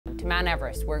to Mount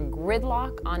Everest, where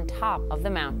gridlock on top of the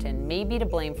mountain may be to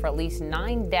blame for at least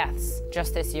 9 deaths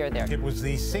just this year there. It was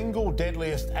the single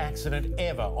deadliest accident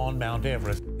ever on Mount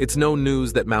Everest. It's no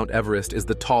news that Mount Everest is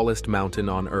the tallest mountain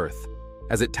on Earth,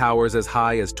 as it towers as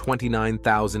high as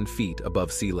 29,000 feet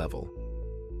above sea level.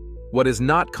 What is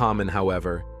not common,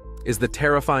 however, is the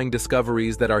terrifying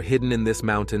discoveries that are hidden in this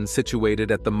mountain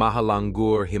situated at the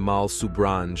Mahalangur Himal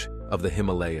subrange of the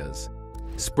Himalayas.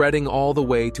 Spreading all the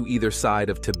way to either side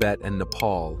of Tibet and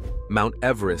Nepal, Mount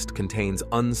Everest contains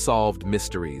unsolved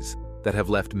mysteries that have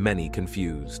left many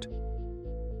confused.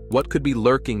 What could be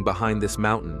lurking behind this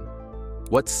mountain?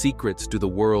 What secrets do the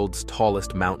world's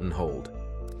tallest mountain hold?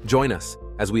 Join us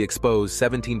as we expose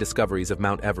 17 discoveries of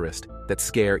Mount Everest that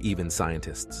scare even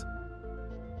scientists.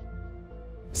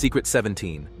 Secret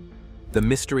 17. The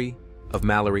Mystery of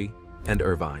Mallory and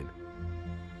Irvine.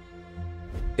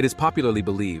 It is popularly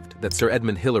believed that Sir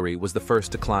Edmund Hillary was the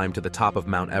first to climb to the top of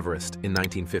Mount Everest in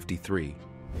 1953.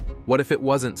 What if it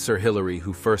wasn't Sir Hillary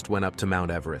who first went up to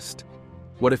Mount Everest?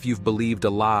 What if you've believed a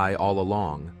lie all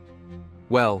along?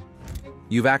 Well,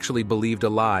 you've actually believed a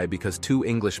lie because 2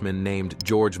 Englishmen named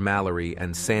George Mallory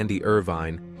and Sandy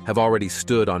Irvine have already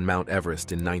stood on Mount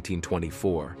Everest in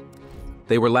 1924.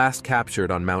 They were last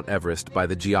captured on Mount Everest by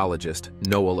the geologist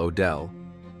Noel Odell,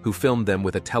 who filmed them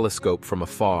with a telescope from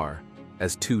afar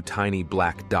as 2 tiny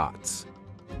black dots.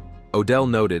 Odell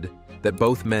noted that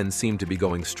both men seemed to be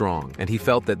going strong, and he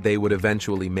felt that they would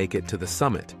eventually make it to the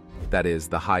summit, that is,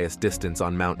 the highest distance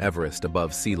on Mount Everest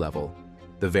above sea level,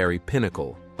 the very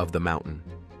pinnacle of the mountain.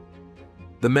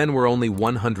 The men were only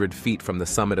 100 feet from the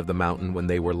summit of the mountain when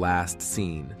they were last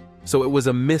seen, so it was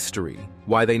a mystery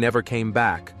why they never came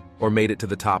back or made it to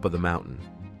the top of the mountain.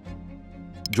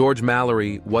 George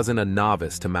Mallory wasn't a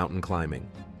novice to mountain climbing.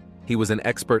 He was an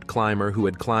expert climber who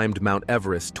had climbed Mount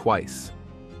Everest twice.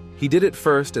 He did it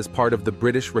first as part of the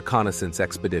British reconnaissance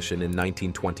expedition in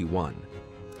 1921.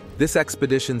 This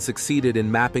expedition succeeded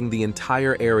in mapping the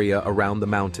entire area around the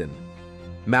mountain.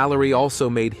 Mallory also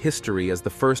made history as the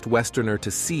first Westerner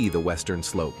to see the western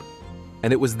slope.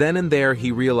 And it was then and there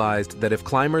he realized that if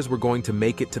climbers were going to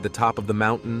make it to the top of the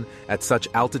mountain at such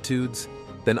altitudes,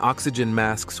 then oxygen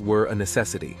masks were a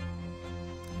necessity.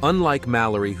 Unlike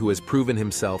Mallory, who has proven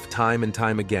himself time and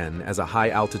time again as a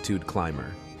high-altitude climber,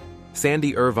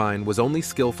 Sandy Irvine was only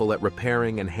skillful at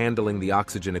repairing and handling the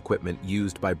oxygen equipment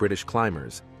used by British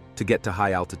climbers to get to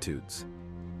high altitudes.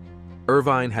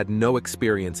 Irvine had no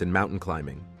experience in mountain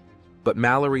climbing, but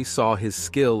Mallory saw his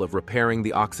skill of repairing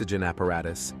the oxygen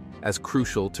apparatus as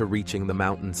crucial to reaching the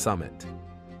mountain summit.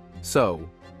 So,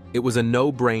 it was a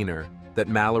no-brainer that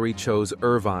Mallory chose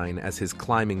Irvine as his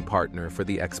climbing partner for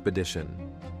the expedition.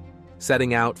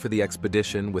 Setting out for the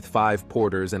expedition with 5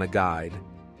 porters and a guide,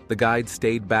 the guide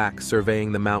stayed back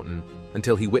surveying the mountain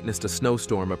until he witnessed a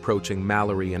snowstorm approaching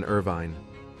Mallory and Irvine.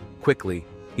 Quickly,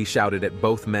 he shouted at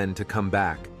both men to come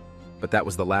back, but that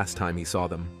was the last time he saw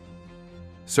them.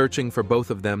 Searching for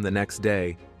both of them the next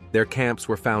day, their camps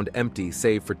were found empty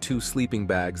save for 2 sleeping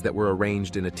bags that were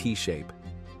arranged in a T-shape.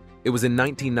 It was in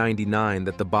 1999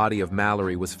 that the body of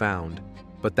Mallory was found,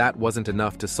 but that wasn't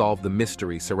enough to solve the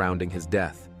mystery surrounding his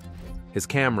death. His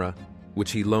camera,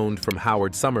 which he loaned from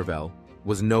Howard Somerville,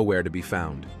 was nowhere to be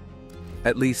found.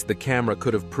 At least the camera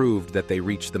could have proved that they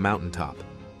reached the mountaintop.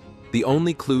 The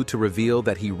only clue to reveal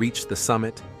that he reached the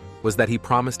summit was that he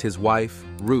promised his wife,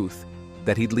 Ruth,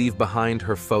 that he'd leave behind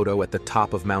her photo at the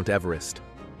top of Mount Everest.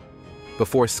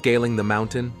 Before scaling the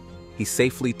mountain, he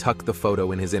safely tucked the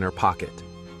photo in his inner pocket,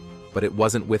 but it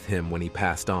wasn't with him when he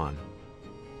passed on.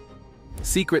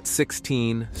 Secret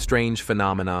 16 Strange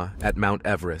Phenomena at Mount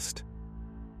Everest.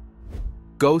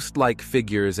 Ghost-like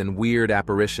figures and weird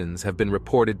apparitions have been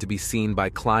reported to be seen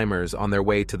by climbers on their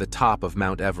way to the top of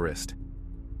Mount Everest.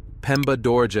 Pemba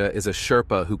Dorja is a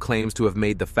Sherpa who claims to have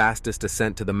made the fastest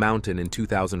ascent to the mountain in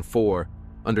 2004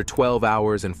 under 12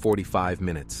 hours and 45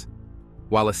 minutes.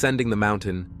 While ascending the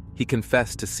mountain, he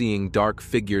confessed to seeing dark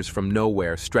figures from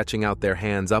nowhere stretching out their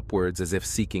hands upwards as if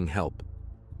seeking help.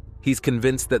 He's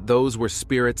convinced that those were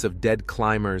spirits of dead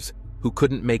climbers who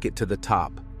couldn't make it to the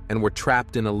top and were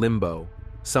trapped in a limbo,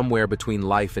 somewhere between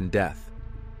life and death.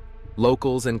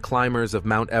 Locals and climbers of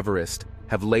Mount Everest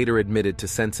have later admitted to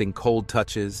sensing cold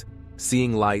touches,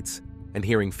 seeing lights, and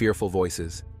hearing fearful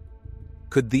voices.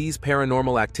 Could these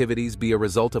paranormal activities be a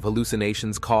result of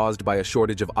hallucinations caused by a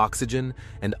shortage of oxygen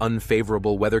and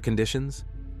unfavorable weather conditions?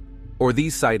 Or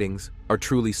these sightings are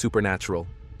truly supernatural?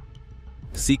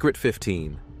 Secret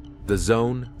 15. The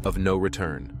Zone of No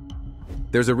Return.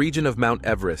 There's a region of Mount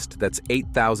Everest that's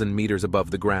 8,000 meters above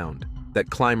the ground that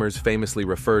climbers famously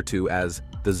refer to as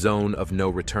the Zone of No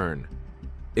Return.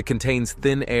 It contains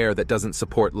thin air that doesn't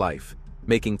support life,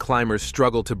 making climbers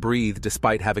struggle to breathe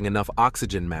despite having enough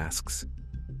oxygen masks.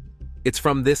 It's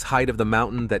from this height of the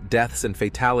mountain that deaths and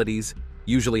fatalities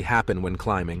usually happen when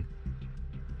climbing.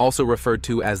 Also referred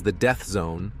to as the death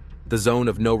zone, the zone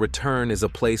of no return is a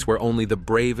place where only the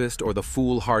bravest or the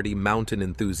foolhardy mountain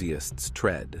enthusiasts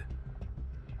tread.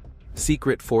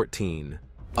 Secret 14.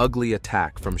 Ugly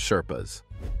attack from Sherpas.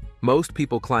 Most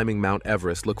people climbing Mount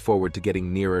Everest look forward to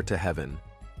getting nearer to heaven,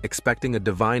 expecting a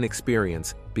divine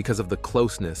experience because of the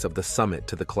closeness of the summit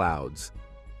to the clouds.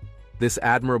 This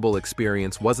admirable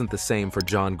experience wasn't the same for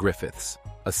John Griffiths,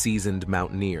 a seasoned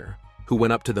mountaineer, who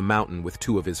went up to the mountain with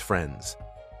two of his friends.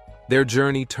 Their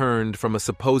journey turned from a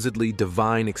supposedly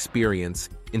divine experience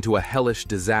into a hellish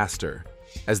disaster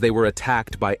as they were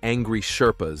attacked by angry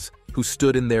Sherpas who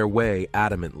stood in their way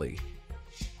adamantly.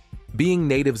 Being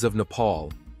natives of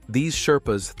Nepal, these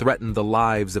Sherpas threatened the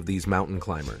lives of these mountain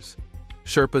climbers.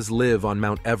 Sherpas live on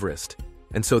Mount Everest,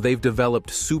 and so they've developed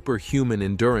superhuman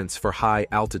endurance for high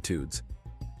altitudes,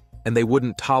 and they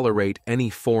wouldn't tolerate any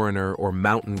foreigner or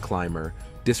mountain climber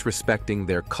disrespecting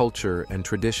their culture and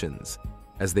traditions,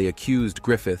 as they accused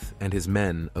Griffith and his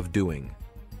men of doing.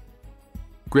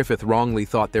 Griffith wrongly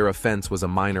thought their offense was a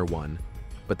minor one,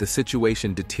 but the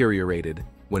situation deteriorated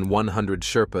when 100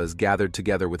 Sherpas gathered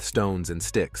together with stones and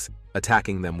sticks,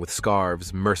 attacking them with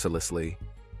scarves mercilessly.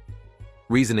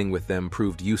 Reasoning with them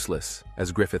proved useless,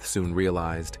 as Griffith soon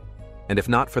realized, and if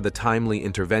not for the timely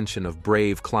intervention of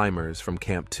brave climbers from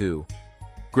Camp 2,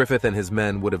 Griffith and his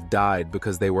men would have died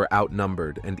because they were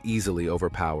outnumbered and easily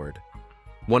overpowered.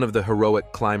 One of the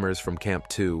heroic climbers from Camp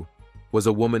 2 was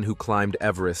a woman who climbed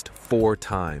Everest 4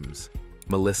 times,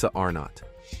 Melissa Arnott.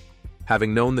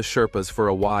 Having known the Sherpas for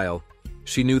a while,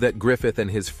 she knew that Griffith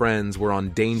and his friends were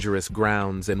on dangerous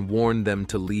grounds and warned them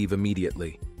to leave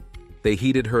immediately. They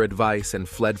heeded her advice and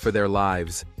fled for their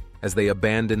lives as they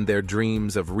abandoned their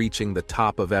dreams of reaching the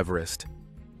top of Everest.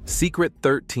 Secret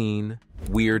 13.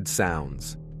 Weird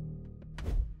sounds.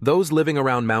 Those living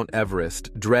around Mount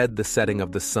Everest dread the setting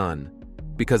of the sun,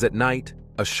 because at night,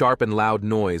 a sharp and loud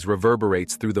noise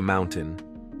reverberates through the mountain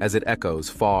as it echoes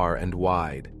far and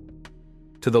wide.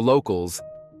 To the locals,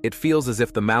 it feels as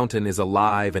if the mountain is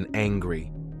alive and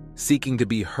angry, seeking to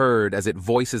be heard as it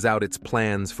voices out its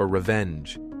plans for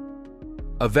revenge.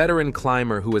 A veteran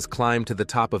climber who has climbed to the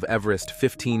top of Everest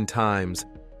 15 times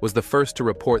was the first to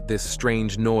report this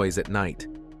strange noise at night.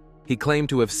 He claimed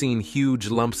to have seen huge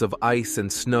lumps of ice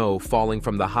and snow falling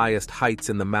from the highest heights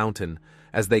in the mountain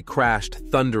as they crashed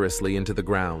thunderously into the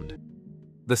ground.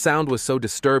 The sound was so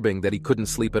disturbing that he couldn't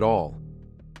sleep at all.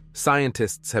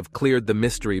 Scientists have cleared the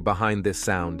mystery behind this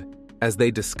sound as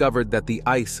they discovered that the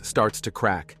ice starts to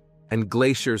crack and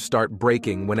glaciers start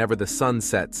breaking whenever the sun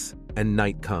sets and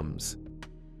night comes.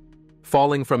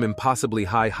 Falling from impossibly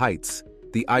high heights,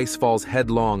 the ice falls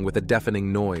headlong with a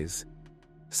deafening noise.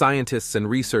 Scientists and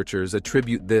researchers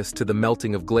attribute this to the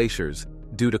melting of glaciers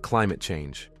due to climate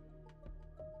change.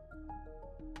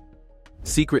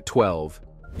 Secret 12.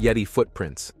 Yeti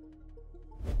footprints.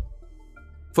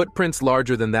 Footprints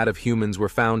larger than that of humans were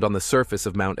found on the surface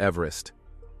of Mount Everest.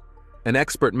 An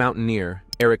expert mountaineer,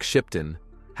 Eric Shipton,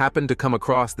 happened to come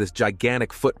across this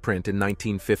gigantic footprint in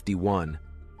 1951.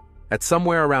 At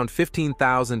somewhere around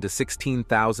 15,000 to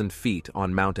 16,000 feet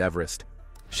on Mount Everest,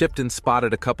 Shipton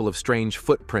spotted a couple of strange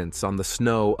footprints on the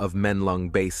snow of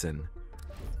Menlung Basin.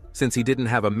 Since he didn't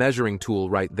have a measuring tool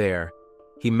right there,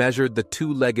 he measured the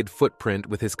two-legged footprint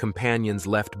with his companion's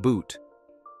left boot.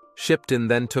 Shipton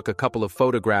then took a couple of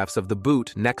photographs of the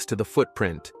boot next to the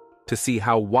footprint to see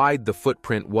how wide the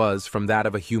footprint was from that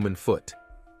of a human foot.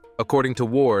 According to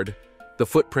Ward, the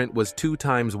footprint was 2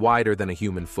 times wider than a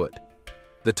human foot.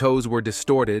 The toes were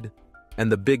distorted,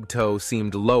 and the big toe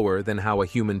seemed lower than how a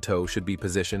human toe should be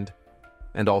positioned,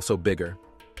 and also bigger.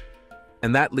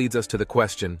 And that leads us to the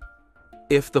question,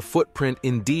 if the footprint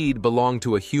indeed belonged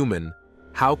to a human,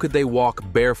 how could they walk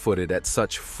barefooted at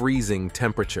such freezing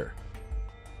temperature?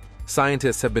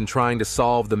 Scientists have been trying to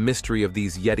solve the mystery of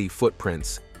these Yeti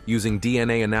footprints using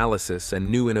DNA analysis and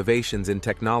new innovations in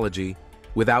technology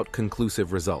without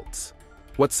conclusive results.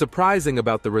 What's surprising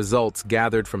about the results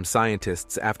gathered from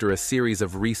scientists after a series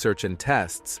of research and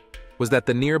tests was that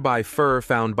the nearby fur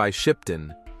found by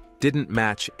Shipton didn't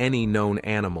match any known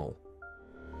animal.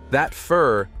 That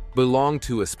fur belonged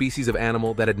to a species of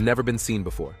animal that had never been seen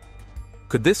before.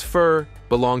 Could this fur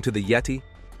belong to the Yeti,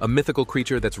 a mythical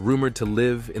creature that's rumored to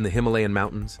live in the Himalayan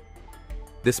mountains?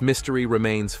 This mystery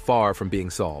remains far from being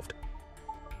solved.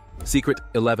 Secret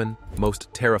 11.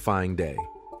 Most terrifying day.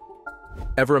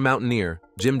 Ever a mountaineer,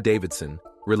 Jim Davidson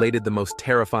related the most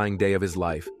terrifying day of his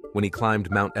life when he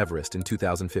climbed Mount Everest in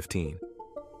 2015.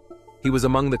 He was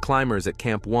among the climbers at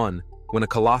Camp 1 when a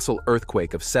colossal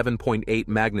earthquake of 7.8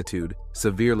 magnitude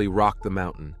severely rocked the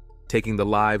mountain, taking the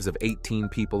lives of 18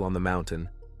 people on the mountain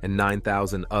and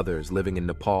 9,000 others living in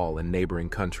Nepal and neighboring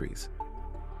countries.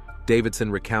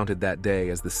 Davidson recounted that day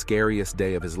as the scariest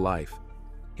day of his life.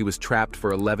 He was trapped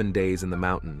for 11 days in the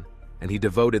mountain, and he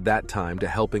devoted that time to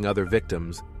helping other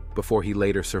victims before he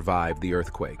later survived the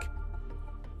earthquake.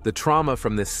 The trauma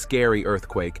from this scary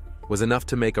earthquake was enough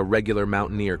to make a regular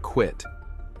mountaineer quit,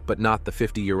 but not the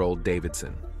 50-year-old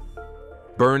Davidson.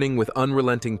 Burning with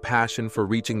unrelenting passion for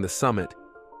reaching the summit,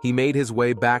 he made his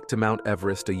way back to Mount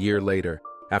Everest a year later,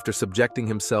 after subjecting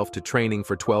himself to training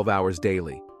for 12 hours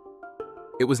daily.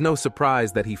 It was no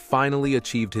surprise that he finally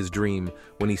achieved his dream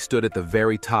when he stood at the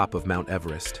very top of Mount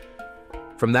Everest.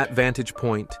 From that vantage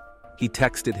point, he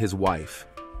texted his wife,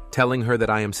 telling her that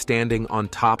I am standing on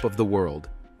top of the world,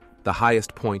 the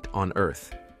highest point on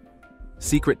Earth.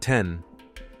 Secret 10.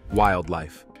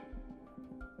 Wildlife.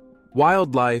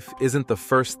 Wildlife isn't the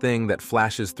first thing that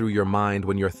flashes through your mind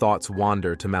when your thoughts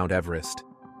wander to Mount Everest.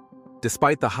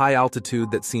 Despite the high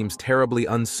altitude that seems terribly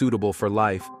unsuitable for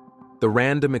life, the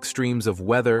random extremes of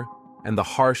weather, and the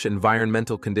harsh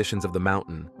environmental conditions of the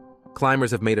mountain, climbers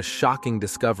have made a shocking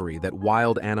discovery that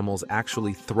wild animals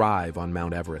actually thrive on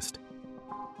Mount Everest.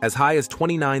 As high as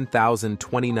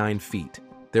 29,029 feet,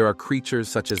 there are creatures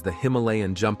such as the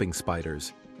Himalayan jumping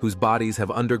spiders, whose bodies have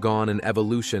undergone an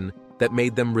evolution that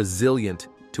made them resilient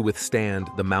to withstand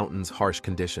the mountain's harsh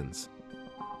conditions.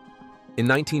 In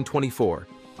 1924,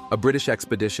 a British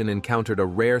expedition encountered a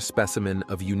rare specimen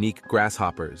of unique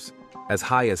grasshoppers, as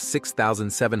high as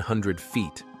 6,700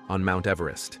 feet on Mount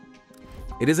Everest.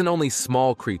 It isn't only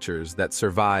small creatures that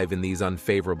survive in these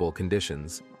unfavorable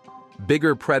conditions.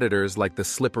 Bigger predators like the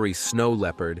slippery snow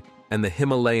leopard and the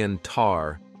Himalayan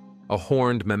tahr, a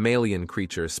horned mammalian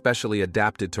creature specially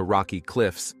adapted to rocky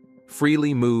cliffs,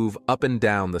 freely move up and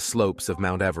down the slopes of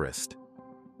Mount Everest.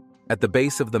 At the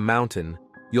base of the mountain,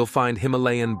 you'll find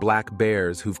Himalayan black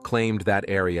bears who've claimed that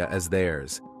area as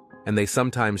theirs, and they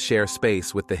sometimes share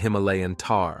space with the Himalayan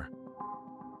tahr.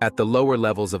 At the lower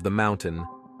levels of the mountain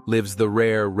lives the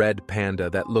rare red panda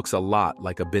that looks a lot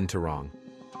like a binturong.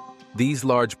 These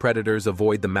large predators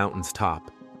avoid the mountain's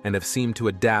top and have seemed to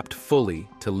adapt fully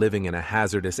to living in a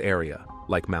hazardous area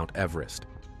like Mount Everest.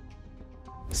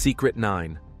 Secret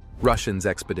 9. Russians'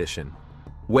 expedition.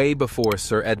 Way before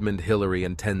Sir Edmund Hillary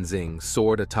and Tenzing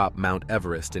soared atop Mount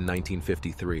Everest in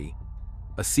 1953,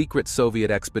 a secret Soviet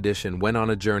expedition went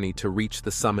on a journey to reach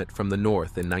the summit from the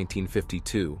north in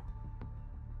 1952.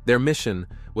 Their mission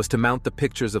was to mount the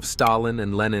pictures of Stalin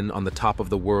and Lenin on the top of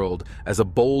the world as a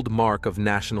bold mark of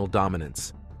national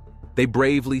dominance. They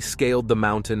bravely scaled the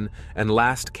mountain and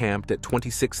last camped at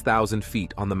 26,000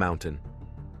 feet on the mountain.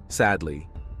 Sadly,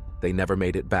 they never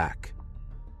made it back.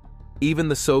 Even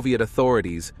the Soviet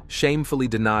authorities shamefully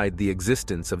denied the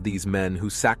existence of these men who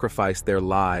sacrificed their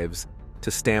lives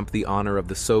to stamp the honor of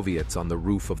the Soviets on the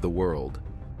roof of the world.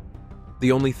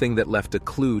 The only thing that left a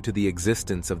clue to the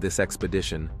existence of this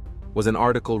expedition was an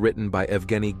article written by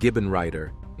Evgeny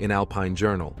Gibbonreiter in Alpine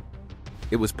Journal.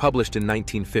 It was published in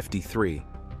 1953.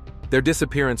 Their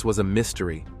disappearance was a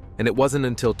mystery, and it wasn't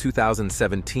until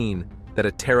 2017 that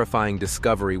a terrifying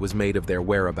discovery was made of their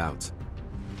whereabouts.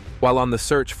 While on the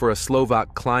search for a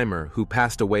Slovak climber who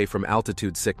passed away from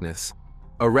altitude sickness,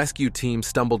 a rescue team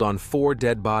stumbled on 4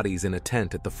 dead bodies in a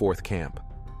tent at the 4th camp.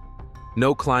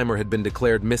 No climber had been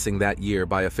declared missing that year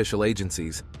by official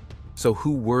agencies, so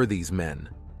who were these men?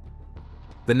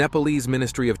 The Nepalese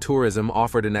Ministry of Tourism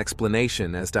offered an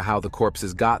explanation as to how the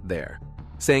corpses got there,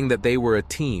 saying that they were a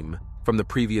team from the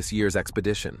previous year's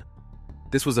expedition.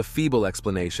 This was a feeble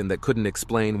explanation that couldn't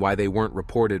explain why they weren't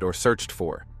reported or searched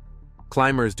for.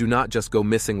 Climbers do not just go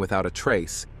missing without a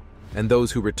trace, and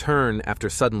those who return after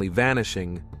suddenly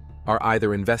vanishing are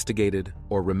either investigated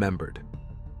or remembered.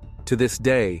 To this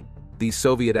day, these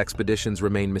Soviet expeditions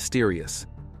remain mysterious,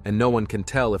 and no one can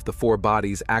tell if the 4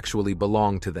 bodies actually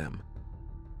belong to them.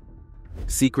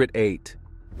 Secret 8.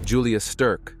 Julius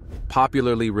Sturck.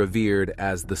 Popularly revered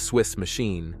as the Swiss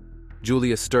Machine,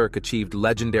 Julius Sturck achieved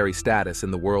legendary status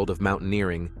in the world of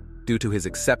mountaineering due to his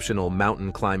exceptional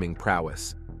mountain climbing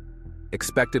prowess.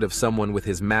 Expected of someone with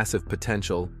his massive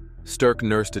potential, Sturck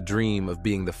nursed a dream of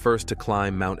being the first to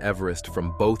climb Mount Everest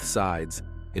from both sides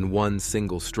in one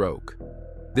single stroke.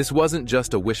 This wasn't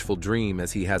just a wishful dream,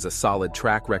 as he has a solid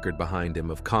track record behind him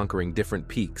of conquering different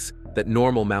peaks that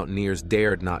normal mountaineers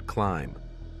dared not climb,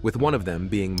 with one of them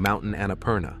being Mountain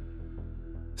Annapurna.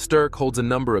 Sturck holds a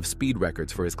number of speed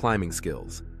records for his climbing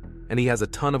skills, and he has a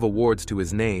ton of awards to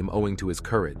his name owing to his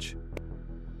courage.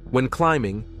 When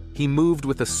climbing, he moved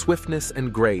with a swiftness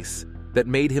and grace that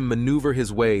made him maneuver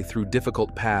his way through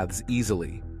difficult paths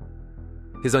easily.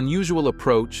 His unusual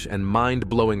approach and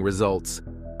mind-blowing results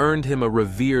earned him a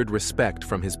revered respect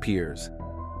from his peers.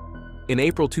 In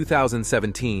April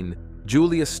 2017,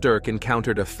 Julius Sturck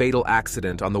encountered a fatal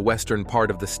accident on the western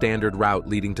part of the standard route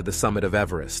leading to the summit of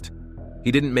Everest.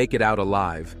 He didn't make it out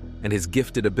alive, and his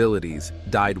gifted abilities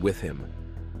died with him.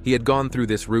 He had gone through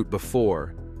this route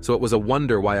before, so it was a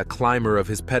wonder why a climber of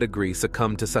his pedigree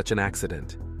succumbed to such an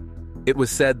accident. It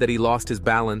was said that he lost his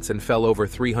balance and fell over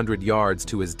 300 yards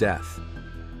to his death.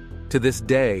 To this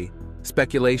day,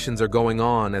 speculations are going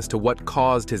on as to what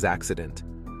caused his accident.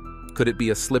 Could it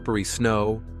be a slippery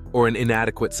snow or an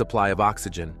inadequate supply of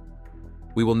oxygen?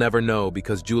 We will never know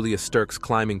because Julius Sturck's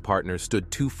climbing partners stood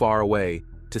too far away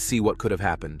to see what could have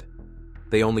happened.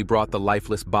 They only brought the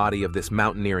lifeless body of this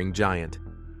mountaineering giant,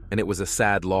 and it was a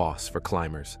sad loss for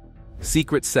climbers.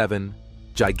 Secret 7.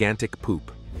 Gigantic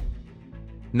Poop.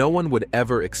 No one would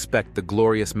ever expect the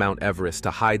glorious Mount Everest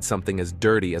to hide something as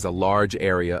dirty as a large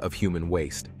area of human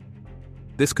waste.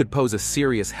 This could pose a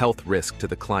serious health risk to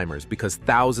the climbers because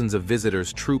thousands of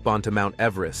visitors troop onto Mount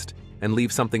Everest and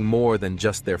leave something more than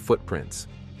just their footprints.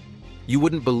 You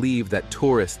wouldn't believe that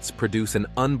tourists produce an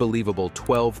unbelievable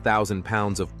 12,000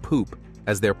 pounds of poop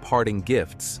as their parting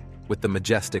gifts with the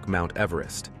majestic Mount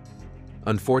Everest.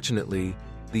 Unfortunately,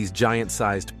 these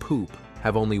giant-sized poop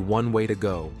have only one way to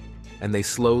go, and they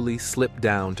slowly slip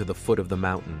down to the foot of the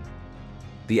mountain.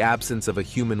 The absence of a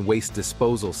human waste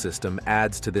disposal system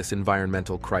adds to this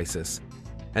environmental crisis,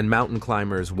 and mountain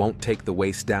climbers won't take the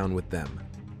waste down with them,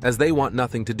 as they want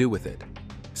nothing to do with it.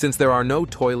 Since there are no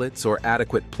toilets or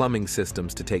adequate plumbing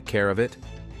systems to take care of it,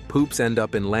 poops end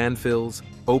up in landfills,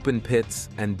 open pits,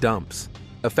 and dumps,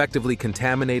 effectively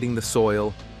contaminating the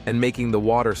soil and making the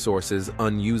water sources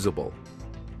unusable.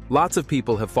 Lots of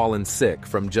people have fallen sick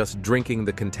from just drinking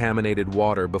the contaminated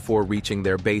water before reaching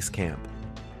their base camp.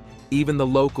 Even the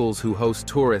locals who host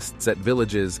tourists at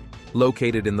villages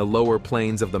located in the lower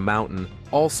plains of the mountain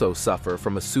also suffer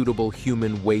from a suitable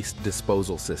human waste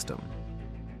disposal system.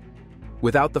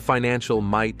 Without the financial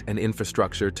might and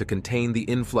infrastructure to contain the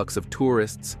influx of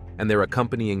tourists and their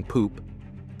accompanying poop,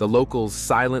 the locals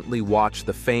silently watch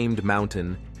the famed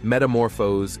mountain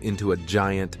metamorphose into a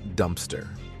giant dumpster.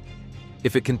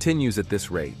 If it continues at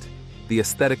this rate, the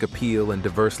aesthetic appeal and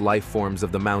diverse life forms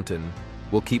of the mountain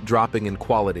will keep dropping in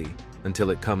quality until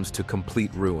it comes to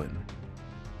complete ruin.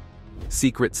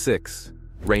 Secret 6.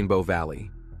 Rainbow Valley.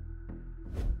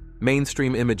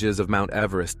 Mainstream images of Mount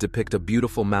Everest depict a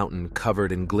beautiful mountain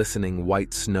covered in glistening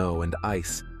white snow and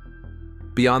ice.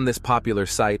 Beyond this popular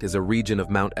site is a region of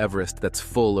Mount Everest that's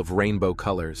full of rainbow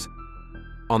colors.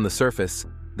 On the surface,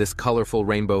 this colorful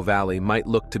Rainbow Valley might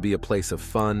look to be a place of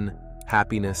fun,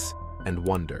 happiness, and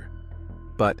wonder.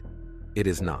 But it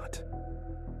is not.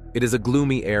 It is a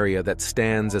gloomy area that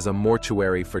stands as a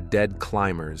mortuary for dead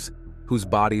climbers whose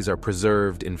bodies are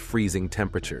preserved in freezing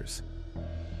temperatures.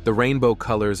 The rainbow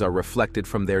colors are reflected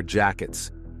from their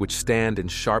jackets, which stand in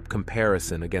sharp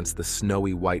comparison against the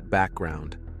snowy white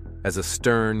background, as a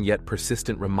stern yet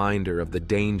persistent reminder of the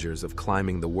dangers of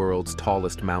climbing the world's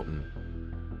tallest mountain.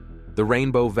 The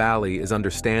Rainbow Valley is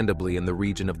understandably in the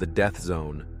region of the death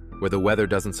zone, where the weather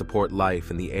doesn't support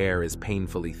life and the air is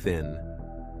painfully thin.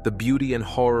 The beauty and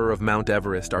horror of Mount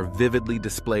Everest are vividly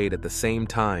displayed at the same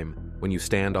time when you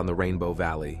stand on the Rainbow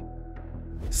Valley.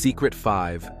 Secret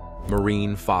 5.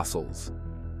 Marine fossils.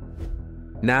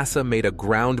 NASA made a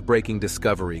groundbreaking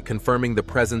discovery confirming the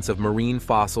presence of marine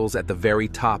fossils at the very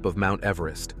top of Mount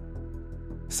Everest.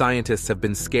 Scientists have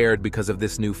been scared because of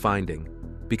this new finding,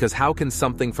 because how can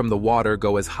something from the water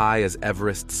go as high as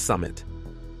Everest's summit?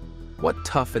 What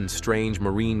tough and strange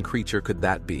marine creature could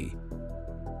that be?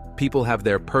 People have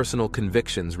their personal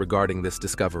convictions regarding this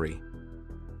discovery.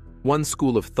 One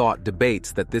school of thought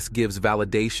debates that this gives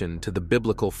validation to the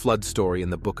biblical flood story in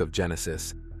the book of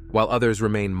Genesis, while others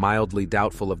remain mildly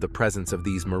doubtful of the presence of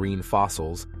these marine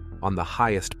fossils on the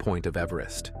highest point of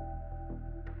Everest.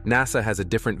 NASA has a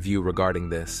different view regarding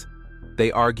this.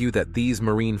 They argue that these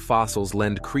marine fossils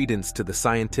lend credence to the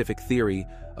scientific theory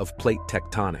of plate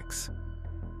tectonics.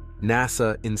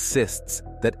 NASA insists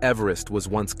that Everest was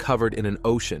once covered in an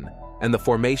ocean, and the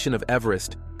formation of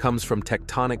Everest comes from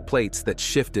tectonic plates that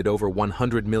shifted over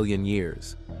 100 million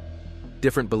years.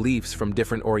 Different beliefs from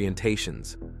different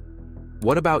orientations.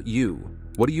 What about you?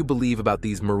 What do you believe about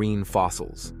these marine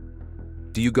fossils?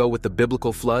 Do you go with the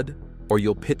biblical flood, or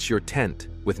you'll pitch your tent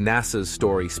with NASA's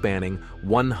story spanning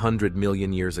 100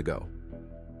 million years ago?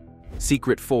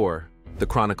 Secret 4. The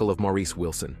Chronicle of Maurice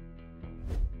Wilson.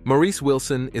 Maurice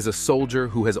Wilson is a soldier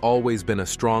who has always been a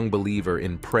strong believer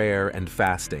in prayer and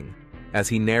fasting, as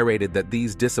he narrated that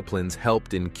these disciplines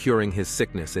helped in curing his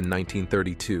sickness in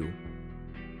 1932.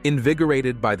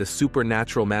 Invigorated by the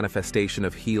supernatural manifestation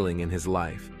of healing in his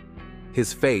life,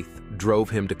 his faith drove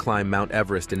him to climb Mount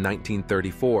Everest in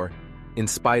 1934, in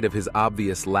spite of his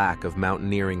obvious lack of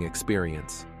mountaineering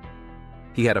experience.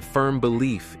 He had a firm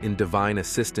belief in divine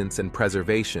assistance and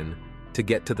preservation to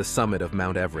get to the summit of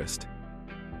Mount Everest.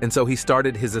 And so he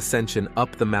started his ascension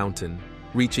up the mountain,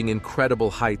 reaching incredible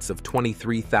heights of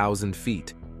 23,000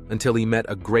 feet, until he met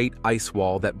a great ice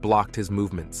wall that blocked his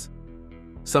movements.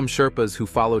 Some Sherpas who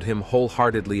followed him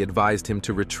wholeheartedly advised him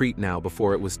to retreat now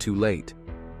before it was too late.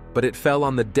 But it fell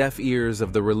on the deaf ears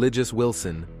of the religious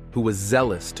Wilson, who was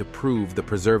zealous to prove the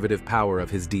preservative power of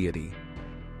his deity.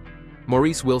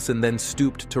 Maurice Wilson then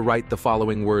stooped to write the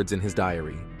following words in his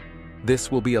diary: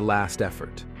 "This will be a last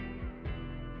effort."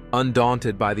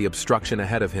 Undaunted by the obstruction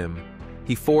ahead of him,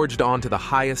 he forged on to the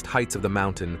highest heights of the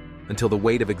mountain until the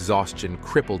weight of exhaustion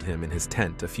crippled him in his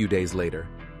tent a few days later,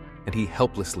 and he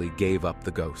helplessly gave up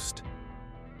the ghost.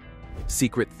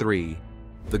 Secret 3.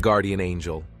 The Guardian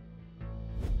Angel.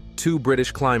 Two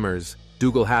British climbers,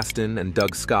 Dougal Haston and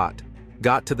Doug Scott,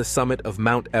 got to the summit of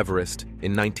Mount Everest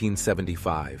in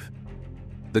 1975.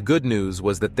 The good news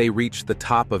was that they reached the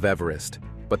top of Everest,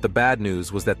 but the bad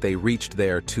news was that they reached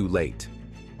there too late.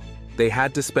 They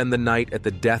had to spend the night at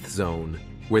the death zone,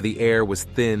 where the air was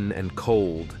thin and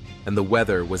cold, and the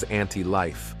weather was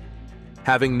anti-life.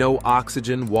 Having no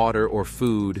oxygen, water, or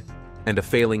food, and a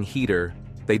failing heater,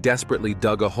 they desperately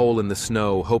dug a hole in the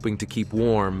snow, hoping to keep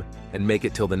warm and make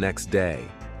it till the next day.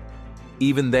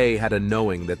 Even they had a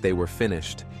knowing that they were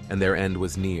finished and their end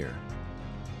was near.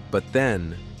 But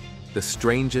then, the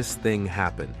strangest thing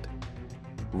happened.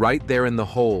 Right there in the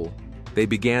hole, they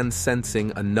began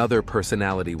sensing another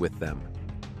personality with them.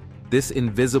 This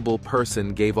invisible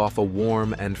person gave off a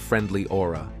warm and friendly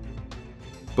aura.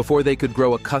 Before they could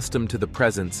grow accustomed to the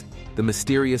presence, the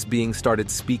mysterious being started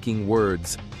speaking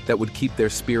words that would keep their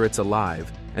spirits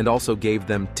alive and also gave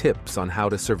them tips on how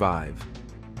to survive.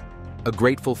 A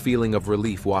grateful feeling of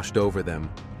relief washed over them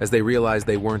as they realized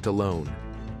they weren't alone,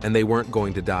 and they weren't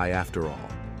going to die after all.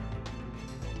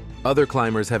 Other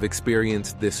climbers have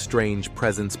experienced this strange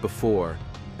presence before,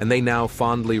 and they now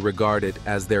fondly regard it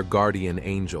as their guardian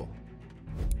angel.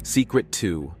 Secret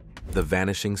 2. The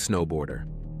Vanishing Snowboarder.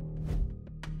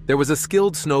 There was a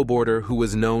skilled snowboarder who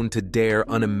was known to dare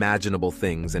unimaginable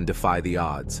things and defy the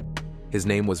odds. His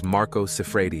name was Marco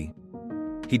Siffredi.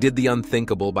 He did the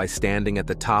unthinkable by standing at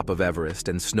the top of Everest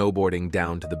and snowboarding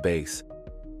down to the base.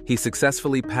 He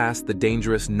successfully passed the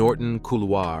dangerous Norton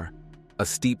Couloir, a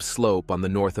steep slope on the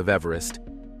north of Everest,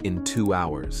 in 2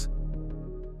 hours.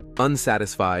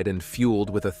 Unsatisfied and fueled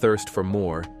with a thirst for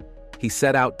more, he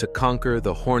set out to conquer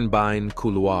the Hornbein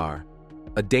Couloir,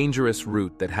 a dangerous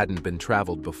route that hadn't been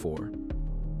traveled before.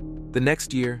 The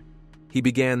next year, he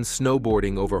began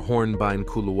snowboarding over Hornbein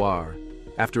Couloir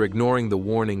after ignoring the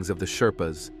warnings of the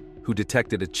Sherpas, who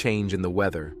detected a change in the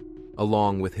weather,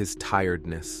 along with his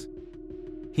tiredness.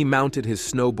 He mounted his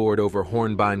snowboard over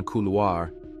Hornbein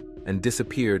Couloir and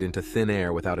disappeared into thin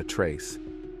air without a trace,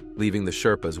 leaving the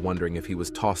Sherpas wondering if he was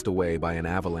tossed away by an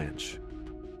avalanche.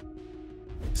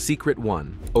 Secret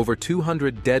 1. Over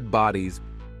 200 dead bodies.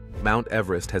 Mount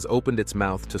Everest has opened its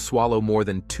mouth to swallow more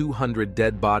than 200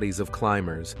 dead bodies of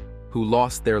climbers who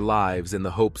lost their lives in the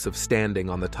hopes of standing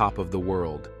on the top of the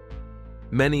world.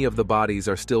 Many of the bodies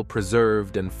are still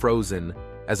preserved and frozen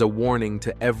as a warning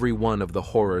to every one of the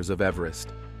horrors of Everest.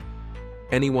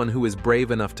 Anyone who is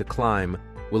brave enough to climb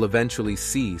will eventually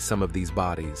see some of these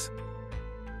bodies.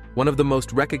 One of the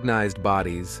most recognized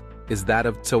bodies is that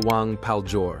of Tsewang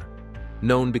Paljor,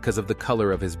 known because of the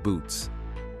color of his boots.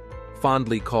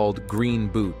 Fondly called Green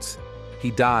Boots,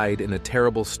 he died in a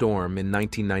terrible storm in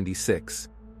 1996,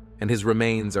 and his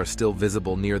remains are still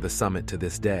visible near the summit to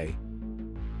this day.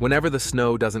 Whenever the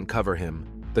snow doesn't cover him,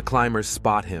 the climbers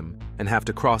spot him and have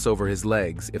to cross over his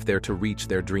legs if they're to reach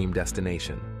their dream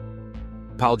destination.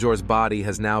 Paljor's body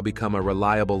has now become a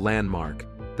reliable landmark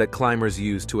that climbers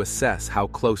use to assess how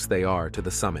close they are to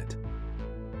the summit.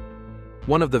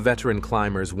 One of the veteran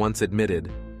climbers once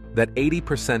admitted that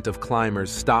 80% of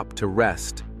climbers stop to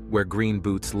rest where Green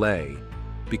Boots lay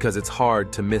because it's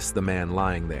hard to miss the man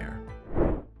lying there.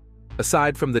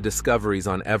 Aside from the discoveries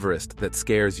on Everest that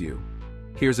scares you,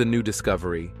 here's a new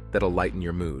discovery that'll lighten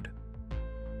your mood.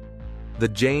 The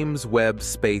James Webb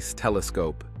Space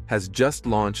Telescope has just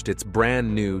launched its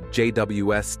brand new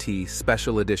JWST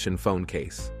Special Edition phone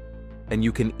case, and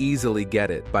you can easily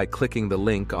get it by clicking the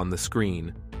link on the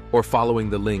screen or following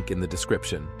the link in the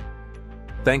description.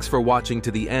 Thanks for watching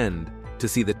to the end to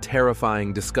see the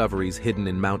terrifying discoveries hidden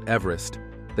in Mount Everest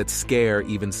that scare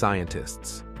even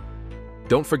scientists.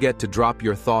 Don't forget to drop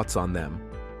your thoughts on them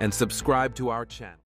and subscribe to our channel.